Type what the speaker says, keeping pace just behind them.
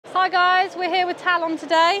Hi guys, we're here with Talon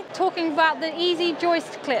today, talking about the EZ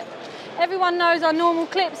Joist Clip. Everyone knows our normal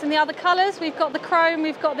clips in the other colours. We've got the chrome,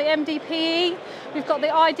 we've got the MDPE, we've got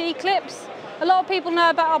the ID clips. A lot of people know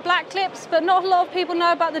about our black clips, but not a lot of people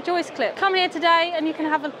know about the joist clip. Come here today and you can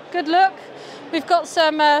have a good look. We've got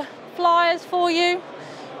some flyers for you.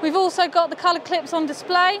 We've also got the coloured clips on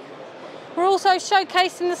display. We're also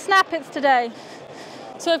showcasing the Snappits today.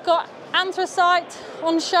 So we've got anthracite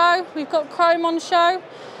on show, we've got chrome on show.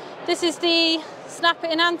 This is the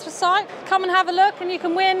Snappit in anthracite. Come and have a look and you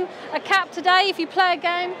can win a cap today if you play a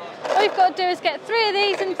game. All you've got to do is get 3 of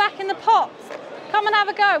these and back in the pot. Come and have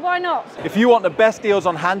a go, why not? If you want the best deals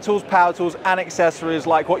on hand tools, power tools and accessories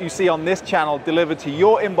like what you see on this channel delivered to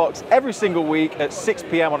your inbox every single week at 6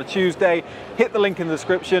 p.m. on a Tuesday, hit the link in the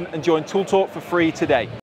description and join Tool Talk for free today.